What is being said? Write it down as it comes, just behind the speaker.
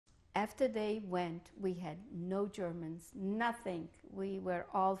After they went, we had no Germans, nothing. We were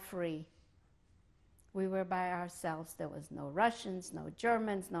all free. We were by ourselves. There was no Russians, no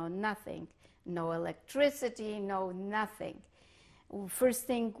Germans, no nothing. No electricity, no nothing. First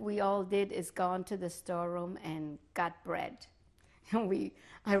thing we all did is go into the storeroom and got bread. And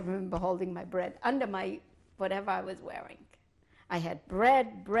I remember holding my bread under my, whatever I was wearing. I had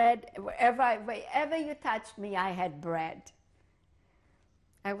bread, wherever you touched me, I had bread.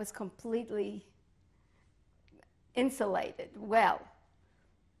 I was completely insulated, well.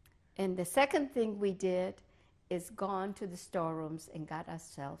 And the second thing we did is gone to the storerooms and got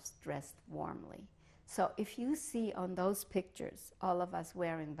ourselves dressed warmly. So if you see on those pictures, all of us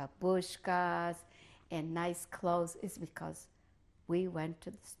wearing babushkas and nice clothes, it's because we went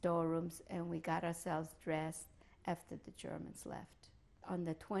to the storerooms and we got ourselves dressed after the Germans left. On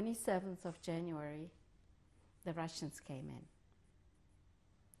the 27th of January, the Russians came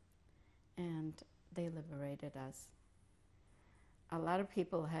in and they liberated us. A lot of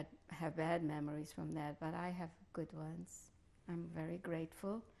people have bad memories from that, but I have good ones. I'm very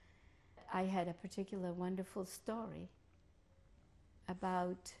grateful. I had a particular wonderful story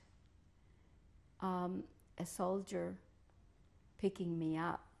about a soldier picking me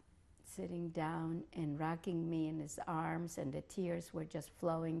up, sitting down and rocking me in his arms, and the tears were just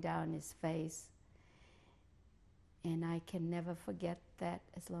flowing down his face. And I can never forget that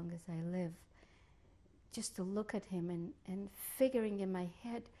as long as I live. Just to look at him and figuring in my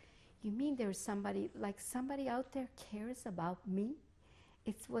head, you mean there's somebody, like somebody out there cares about me?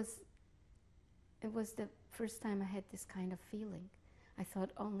 It was the first time I had this kind of feeling. I thought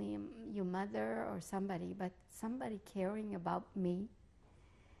only your mother or somebody, but somebody caring about me.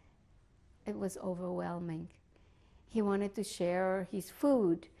 It was overwhelming. He wanted to share his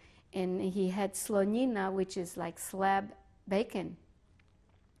food, and he had slonina, which is like slab bacon.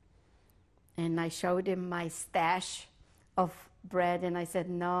 And I showed him my stash of bread, and I said,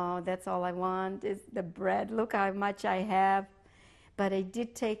 no, that's all I want is the bread. Look how much I have. But I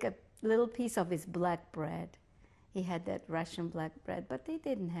did take a little piece of his black bread. He had that Russian black bread, but they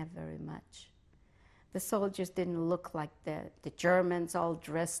didn't have very much. The soldiers didn't look like the Germans all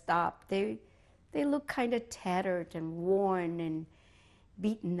dressed up. They looked kind of tattered and worn and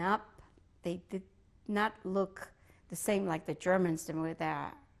beaten up. They did not look the same like the Germans did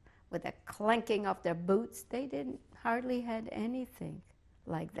with the clanking of their boots. They didn't hardly had anything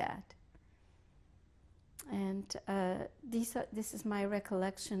like that. And this is my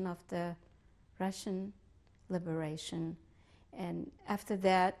recollection of the Russian liberation. And after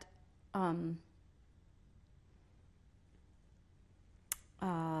that, I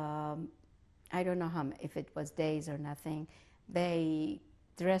don't know if it was days or nothing, they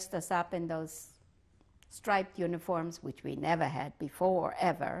dressed us up in those striped uniforms, which we never had before,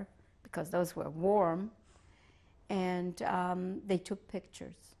 ever, because those were warm, and they took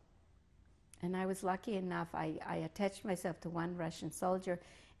pictures. And I was lucky enough, I attached myself to one Russian soldier,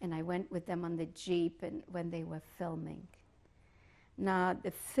 and I went with them on the Jeep and when they were filming. Now,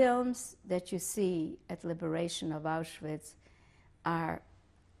 the films that you see at Liberation of Auschwitz are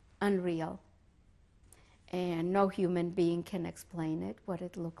unreal, and no human being can explain it, what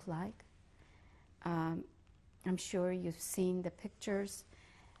it looked like. I'm sure you've seen the pictures.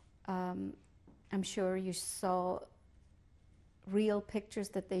 I'm sure you saw real pictures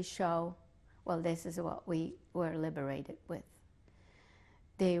that they show. Well, this is what we were liberated with.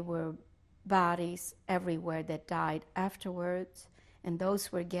 There were bodies everywhere that died afterwards, and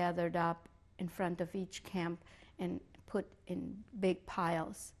those were gathered up in front of each camp and put in big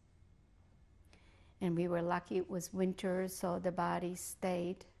piles. And we were lucky it was winter, so the bodies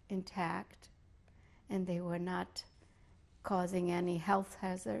stayed intact, and they were not causing any health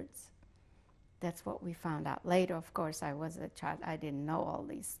hazards. That's what we found out later. Of course, I was a child. I didn't know all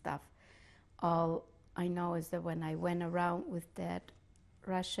these stuff. All I know is that when I went around with that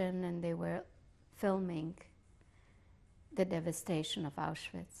Russian and they were filming the devastation of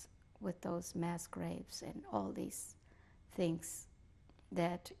Auschwitz with those mass graves and all these things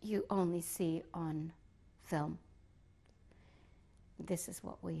that you only see on film. This is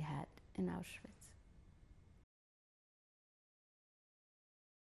what we had in Auschwitz.